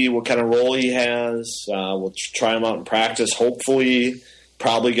see what kind of role he has. We'll try him out in practice, hopefully.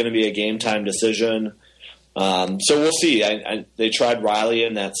 Probably going to be a game-time decision. So we'll see. They tried Riley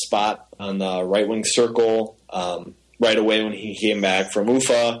in that spot on the right-wing circle right away when he came back from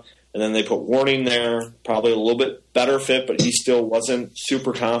UFA. And then they put Warning there, probably a little bit better fit, but he still wasn't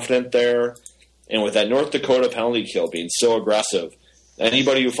super confident there. And with that North Dakota penalty kill being so aggressive,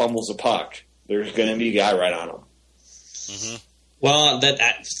 anybody who fumbles a puck, there's going to be a guy right on him. Mm-hmm. Well,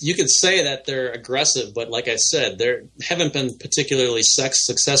 that you could say that they're aggressive, but like I said, they haven't been particularly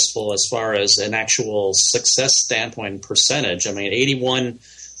successful as far as an actual success standpoint percentage. I mean,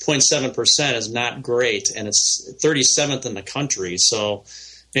 81.7% is not great, and it's 37th in the country. So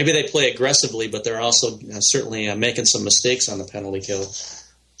maybe they play aggressively, but they're also certainly making some mistakes on the penalty kill.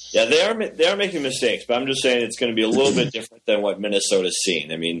 Yeah, they are making mistakes, but I'm just saying it's going to be a little bit different than what Minnesota's seen.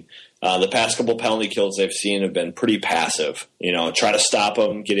 I mean, the past couple penalty kills they've seen have been pretty passive. Try to stop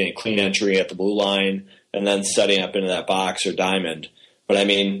them, getting a clean entry at the blue line, and then setting up into that box or diamond. But, I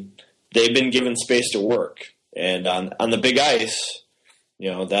mean, they've been given space to work. And on the big ice,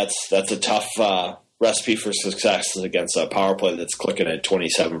 that's a tough recipe for success against a power play that's clicking at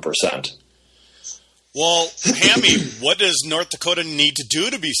 27%. Well, Hammy, what does North Dakota need to do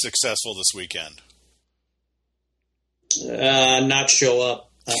to be successful this weekend? Not show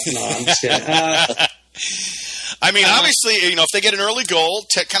up. No, I'm just kidding. I mean, obviously, if they get an early goal,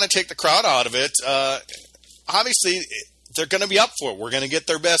 kind of take the crowd out of it, obviously they're going to be up for it. We're going to get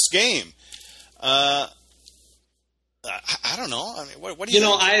their best game. I don't know. I mean, what do you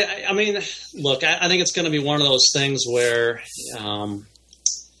think? I mean, look, I think it's going to be one of those things where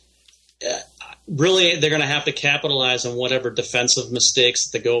really they're going to have to capitalize on whatever defensive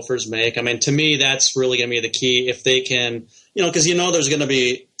mistakes the Gophers make. I mean, to me, that's really going to be the key. If they can, because there's going to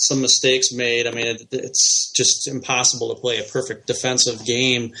be some mistakes made. I mean, it's just impossible to play a perfect defensive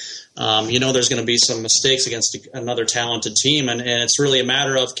game. There's going to be some mistakes against another talented team, and it's really a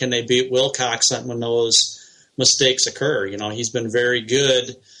matter of can they beat Wilcox when those mistakes occur. He's been very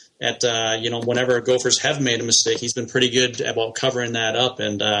good at, whenever Gophers have made a mistake, he's been pretty good about covering that up.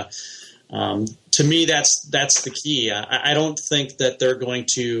 And to me, that's the key. I don't think that they're going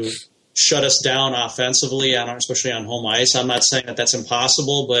to shut us down offensively, especially on home ice. I'm not saying that that's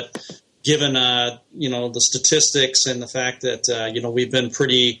impossible, but given the statistics and the fact that we've been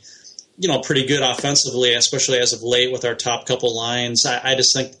pretty good offensively, especially as of late with our top couple lines, I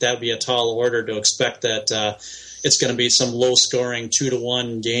just think that would be a tall order to expect that it's going to be some low-scoring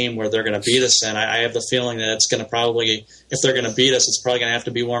 2-1 game where they're going to beat us. And I have the feeling that it's going to probably, if they're going to beat us, it's probably going to have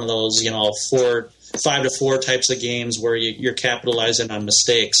to be one of those 5-4 types of games where you're capitalizing on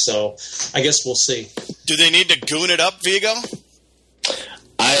mistakes. So I guess we'll see. Do they need to goon it up, Vigo?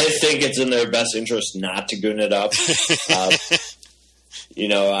 I think it's in their best interest not to goon it up.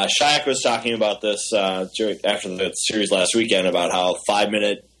 Shayak was talking about this after the series last weekend about how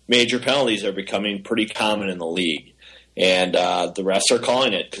 5-minute major penalties are becoming pretty common in the league. And the refs are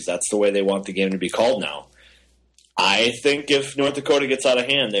calling it because that's the way they want the game to be called now. I think if North Dakota gets out of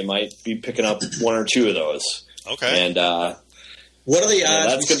hand, they might be picking up one or two of those. Okay. And what are the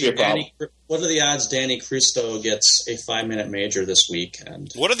odds? That's going to be a problem. What are the odds Danny Cristo gets a 5-minute major this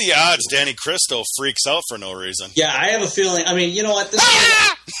weekend? What are the odds Danny Cristo freaks out for no reason? Yeah, I have a feeling. I mean, you know what?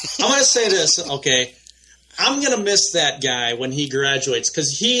 I'm going to say this, okay? I'm going to miss that guy when he graduates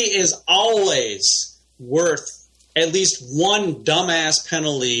because he is always worth at least one dumbass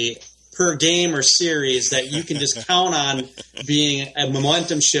penalty per game or series that you can just count on being a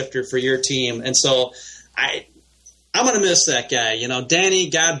momentum shifter for your team. And so I'm going to miss that guy. Danny,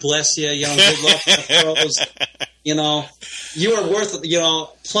 God bless you. Good luck in the pros. You are worth,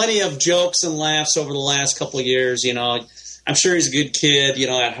 plenty of jokes and laughs over the last couple of years. I'm sure he's a good kid,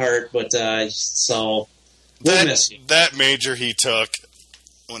 at heart, but so we'll miss you. That major he took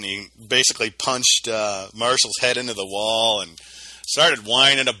when he basically punched Marshall's head into the wall and started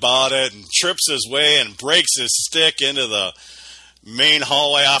whining about it and trips his way and breaks his stick into the main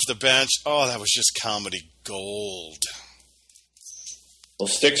hallway off the bench. Oh, that was just comedy gold. Well,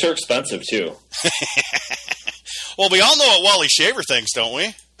 sticks are expensive, too. Well, we all know what Wally Shaver thinks, don't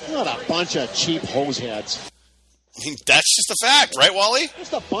we? What a bunch of cheap hoseheads. I mean, that's just a fact, right, Wally?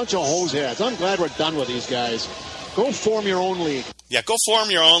 Just a bunch of hoseheads. I'm glad we're done with these guys. Go form your own league. Yeah, go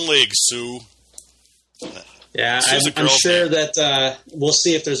form your own league, Sue. Yeah, I'm sure that we'll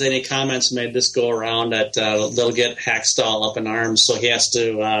see if there's any comments made this go around that they'll get Hackstall up in arms, so he has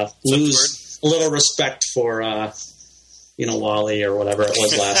to lose a little respect for, Wally or whatever it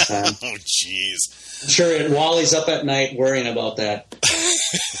was last time. Oh, jeez. I'm sure Wally's up at night worrying about that.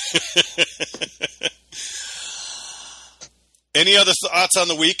 Any other thoughts on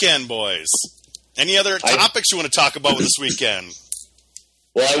the weekend, boys? Any other topics you want to talk about this weekend?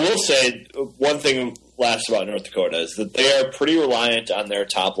 Well, I will say one thing last about North Dakota is that they are pretty reliant on their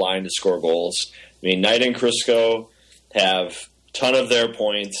top line to score goals. I mean, Knight and Crisco have a ton of their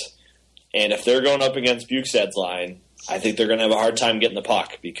points, and if they're going up against Bukestad's line, I think they're going to have a hard time getting the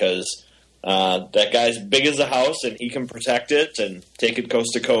puck because that guy's big as a house, and he can protect it and take it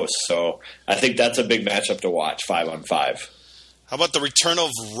coast to coast. So I think that's a big matchup to watch, 5-on-5. How about the return of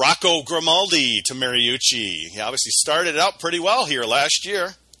Rocco Grimaldi to Mariucci? He obviously started out pretty well here last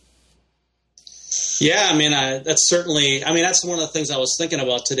year. Yeah, I mean, that's certainly. I mean, that's one of the things I was thinking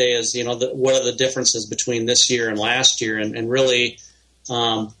about today. Is what are the differences between this year and last year, and really,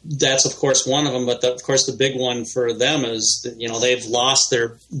 that's of course one of them. But of course, the big one for them is that, they've lost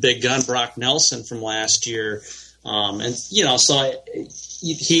their big gun Brock Nelson from last year, and so.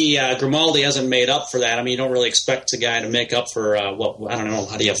 Grimaldi hasn't made up for that. I mean, you don't really expect a guy to make up for, I don't know,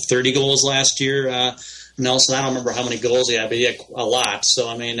 how do you have 30 goals last year? Nelson, I don't remember how many goals he had, but he had a lot. So,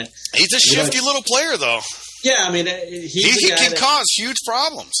 I mean... He's a shifty little player, though. Yeah, I mean... He can cause huge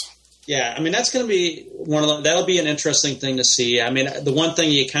problems. Yeah, I mean, that's going to be that'll be an interesting thing to see. I mean, the one thing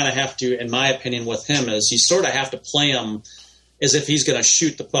you kind of have to, in my opinion, with him is you sort of have to play him as if he's going to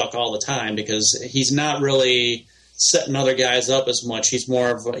shoot the puck all the time because he's not really... setting other guys up as much. He's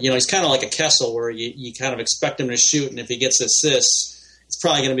more of he's kind of like a Kessel where you kind of expect him to shoot, and if he gets assists, it's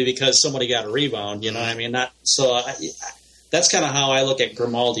probably going to be because somebody got a rebound. You know what I mean? That's kind of how I look at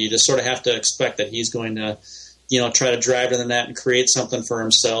Grimaldi. You just sort of have to expect that he's going to try to drive to the net and create something for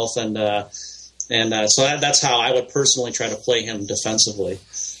himself, and so that's how I would personally try to play him defensively.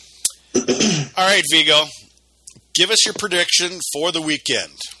 All right, Vigo, give us your prediction for the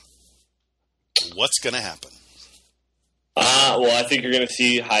weekend. What's going to happen? Well, I think you're going to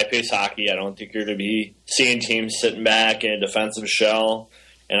see high-paced hockey. I don't think you're going to be seeing teams sitting back in a defensive shell.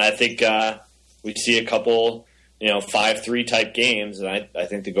 And I think we see a couple, 5-3 type games, and I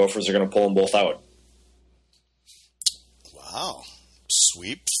think the Gophers are going to pull them both out. Wow.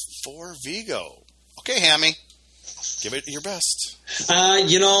 Sweep for Vigo. Okay, Hammy. Give it your best. I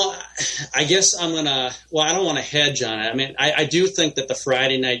guess I'm going to – well, I don't want to hedge on it. I mean, I do think that the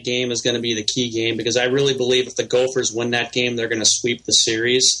Friday night game is going to be the key game because I really believe if the Gophers win that game, they're going to sweep the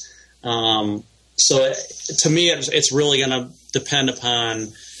series. So to me, it's really going to depend upon,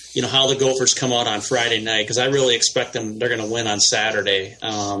 how the Gophers come out on Friday night because I really expect they're going to win on Saturday.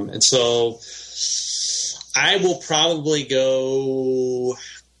 And so I will probably go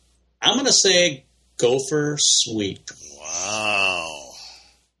 – I'm going to say – Gopher sweep. Wow.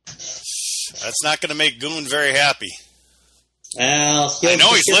 That's not going to make Goon very happy. Well, I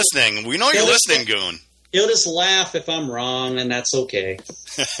know he's listening. We know you're listening, Goon. He'll just laugh if I'm wrong, and that's okay.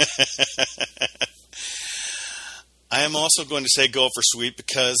 I am also going to say Gopher sweep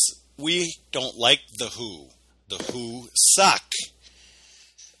because we don't like the Who. The Who suck.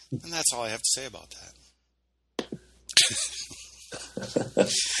 And that's all I have to say about that.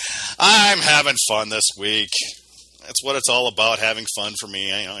 I'm having fun this week. That's what it's all about, having fun for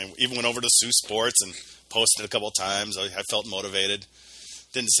me. I even went over to Sioux Sports and posted a couple of times. I felt motivated.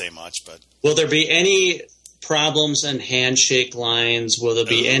 Didn't say much, but... Will there be any problems in handshake lines? Will there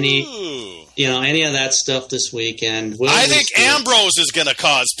be any of that stuff this weekend? I think Ambrose is going to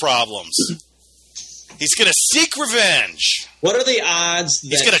cause problems. He's going to seek revenge. What are the odds that...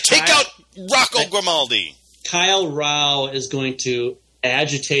 He's going to take out Rocco Grimaldi. Kyle Rao is going to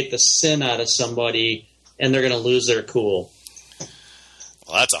agitate the sin out of somebody, and they're going to lose their cool.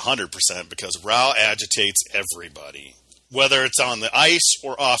 Well, that's 100% because Rao agitates everybody, whether it's on the ice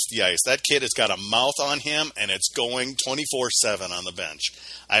or off the ice. That kid has got a mouth on him, and it's going 24/7 on the bench.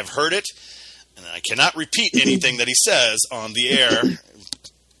 I've heard it, and I cannot repeat anything that he says on the air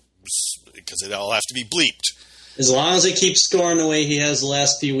because it'll have to be bleeped. As long as he keeps scoring the way he has the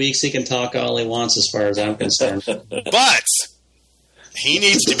last few weeks, he can talk all he wants as far as I'm concerned. But he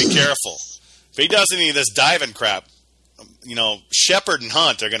needs to be careful. If he does any of this diving crap, Shepard and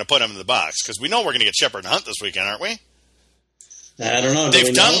Hunt are going to put him in the box because we know we're going to get Shepard and Hunt this weekend, aren't we? I don't know.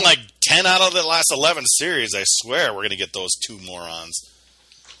 They've done like 10 out of the last 11 series. I swear we're going to get those two morons.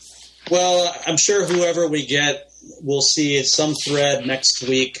 Well, I'm sure whoever we get, we'll see some thread next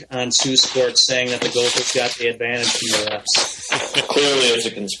week on Sioux Sports saying that the Gophers got the advantage from the refs. Clearly, it's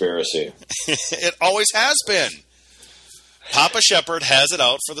a conspiracy. It always has been. Papa Shepard has it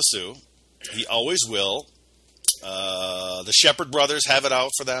out for the Sioux. He always will. The Shepard brothers have it out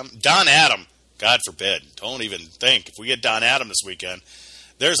for them. Don Adam, God forbid, don't even think. If we get Don Adam this weekend,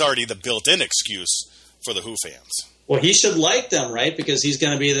 there's already the built-in excuse for the Who fans. Well, he should like them, right? Because he's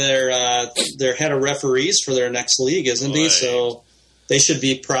going to be their head of referees for their next league, isn't he? So they should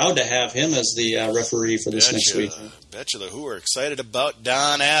be proud to have him as the referee for this next week. Bet you the Who are excited about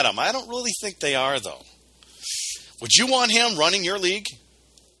Don Adam. I don't really think they are, though. Would you want him running your league?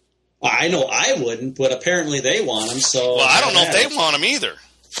 I know I wouldn't, but apparently they want him. So well, I don't know if they want him either.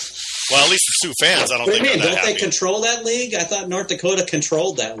 Well, at least for Sioux fans, I don't think they're that Don't happy. they control that league? I thought North Dakota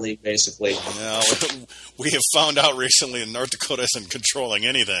controlled that league, basically. No, we have found out recently that North Dakota isn't controlling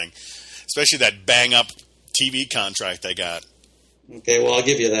anything, especially that bang-up TV contract they got. Okay, well, I'll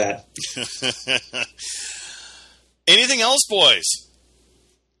give you that. Anything else, boys?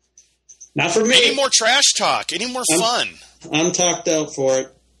 Not for me. Any more trash talk? Any more fun? I'm talked out for it.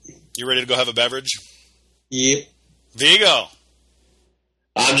 You ready to go have a beverage? Yep. Vigo.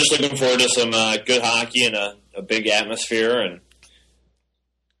 I'm just looking forward to some good hockey and a big atmosphere, and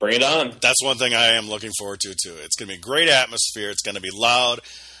bring it on. That's one thing I am looking forward to, too. It's going to be a great atmosphere. It's going to be loud.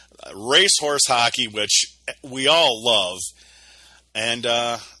 Racehorse hockey, which we all love. And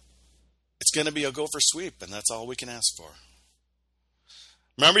it's going to be a Gopher sweep, and that's all we can ask for.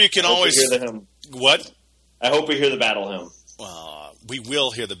 Remember, you can always... hear the hymn. What? I hope we hear the battle hymn. We will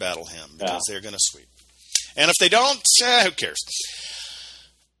hear the battle hymn, because they're going to sweep. And if they don't, who cares?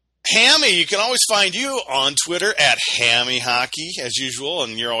 Hammy, you can always find you on Twitter at Hammy Hockey, as usual,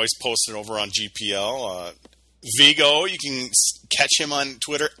 and you're always posted over on GPL. Vigo, you can catch him on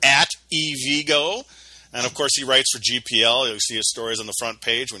Twitter at eVigo. And, of course, he writes for GPL. You'll see his stories on the front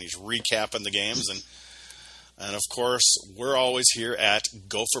page when he's recapping the games. And of course, we're always here at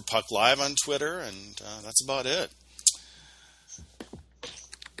Gopher Puck Live on Twitter, and that's about it.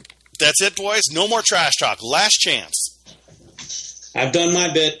 That's it, boys. No more trash talk. Last chance. I've done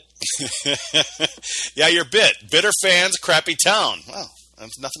my bit. Yeah, your bit. Bitter fans, crappy town. Well,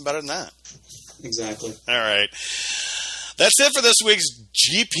 that's nothing better than that. Exactly. All right. That's it for this week's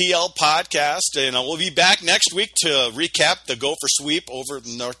GPL podcast. And we'll be back next week to recap the Gopher sweep over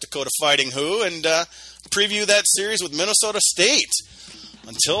the North Dakota Fighting Who and preview that series with Minnesota State.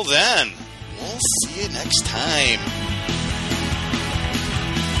 Until then, we'll see you next time.